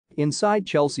Inside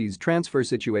Chelsea's transfer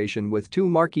situation with two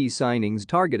marquee signings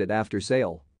targeted after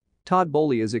sale. Todd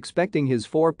Boehly is expecting his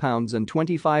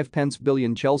 £4.25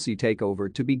 billion Chelsea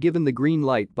takeover to be given the green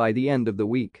light by the end of the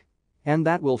week. And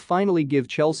that will finally give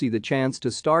Chelsea the chance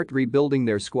to start rebuilding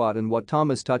their squad in what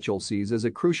Thomas Tuchel sees as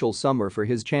a crucial summer for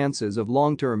his chances of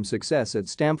long-term success at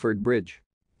Stamford Bridge.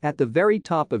 At the very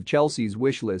top of Chelsea's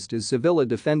wish list is Sevilla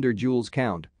defender Jules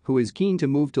Kounde, who is keen to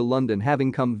move to London,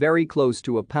 having come very close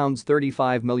to a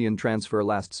 £35 million transfer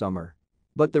last summer.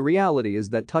 But the reality is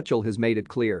that Tuchel has made it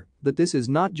clear that this is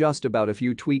not just about a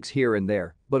few tweaks here and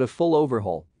there, but a full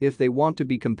overhaul if they want to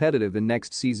be competitive in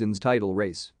next season's title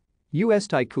race. US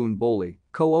tycoon Boehly,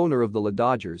 co-owner of the La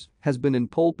Dodgers, has been in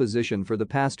pole position for the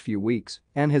past few weeks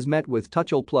and has met with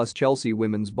Tuchel plus Chelsea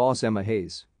women's boss Emma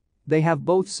Hayes. They have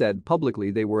both said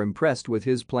publicly they were impressed with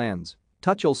his plans,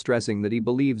 Tuchel stressing that he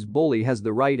believes Boehly has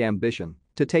the right ambition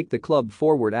to take the club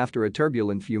forward after a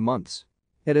turbulent few months.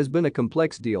 It has been a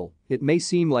complex deal, it may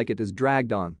seem like it has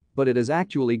dragged on, but it has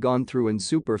actually gone through in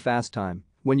super fast time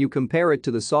when you compare it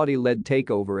to the Saudi-led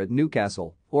takeover at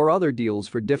Newcastle or other deals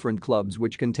for different clubs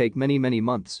which can take many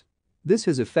months. This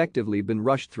has effectively been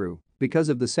rushed through because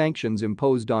of the sanctions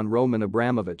imposed on Roman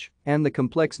Abramovich and the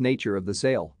complex nature of the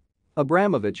sale.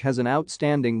 Abramovich has an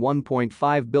outstanding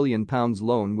 £1.5 billion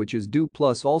loan which is due,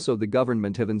 plus also the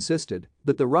government have insisted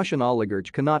that the Russian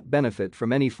oligarch cannot benefit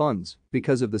from any funds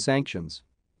because of the sanctions.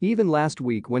 Even last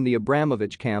week, when the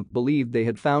Abramovich camp believed they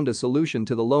had found a solution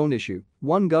to the loan issue,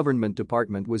 one government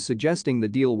department was suggesting the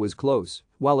deal was close,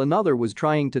 while another was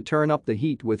trying to turn up the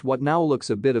heat with what now looks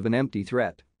a bit of an empty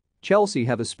threat. Chelsea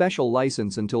have a special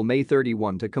license until May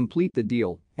 31 to complete the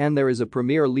deal, and there is a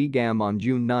Premier League game on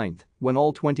June 9 when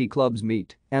all 20 clubs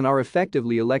meet and are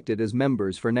effectively elected as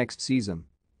members for next season.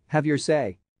 Have your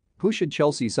say. Who should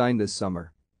Chelsea sign this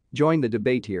summer? Join the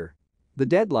debate here. The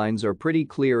deadlines are pretty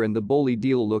clear and the Boehly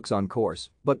deal looks on course,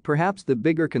 but perhaps the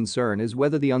bigger concern is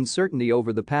whether the uncertainty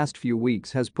over the past few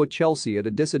weeks has put Chelsea at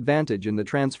a disadvantage in the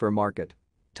transfer market.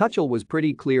 Tuchel was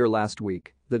pretty clear last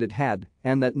week that it had,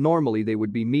 and that normally they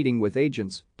would be meeting with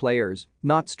agents, players,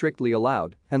 not strictly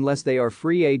allowed, unless they are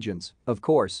free agents, of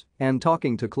course, and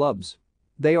talking to clubs.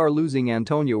 They are losing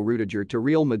Antonio Rudiger to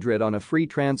Real Madrid on a free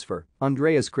transfer,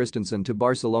 Andreas Christensen to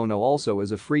Barcelona also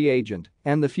as a free agent,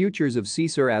 and the futures of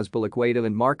Cesar Azpilicueta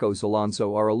and Marcos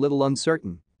Alonso are a little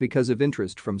uncertain because of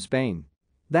interest from Spain.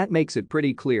 That makes it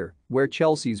pretty clear where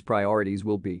Chelsea's priorities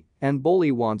will be, and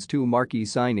Boehly wants two marquee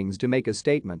signings to make a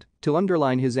statement to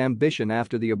underline his ambition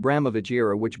after the Abramovich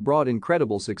era, which brought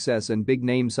incredible success and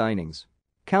big-name signings.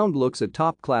 Kounde looks a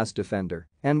top-class defender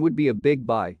and would be a big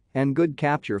buy and good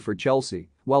capture for Chelsea,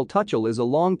 while Tuchel is a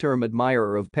long-term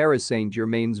admirer of Paris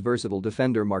Saint-Germain's versatile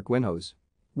defender Marquinhos.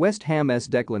 West Ham's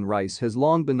Declan Rice has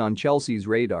long been on Chelsea's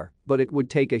radar, but it would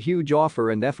take a huge offer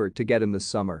and effort to get him this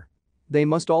summer. They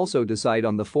must also decide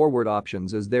on the forward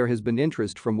options, as there has been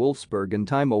interest from Wolfsburg and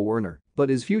Timo Werner, but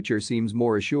his future seems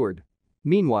more assured.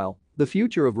 Meanwhile, the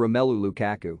future of Romelu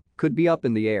Lukaku could be up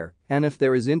in the air, and if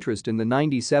there is interest in the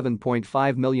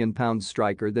 £97.5 million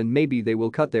striker, then maybe they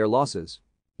will cut their losses.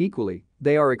 Equally,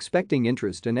 they are expecting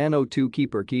interest in NO2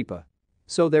 keeper Kepa.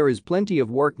 So there is plenty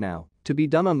of work now to be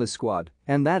done on the squad,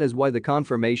 and that is why the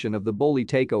confirmation of the Boehly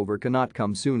takeover cannot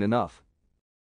come soon enough.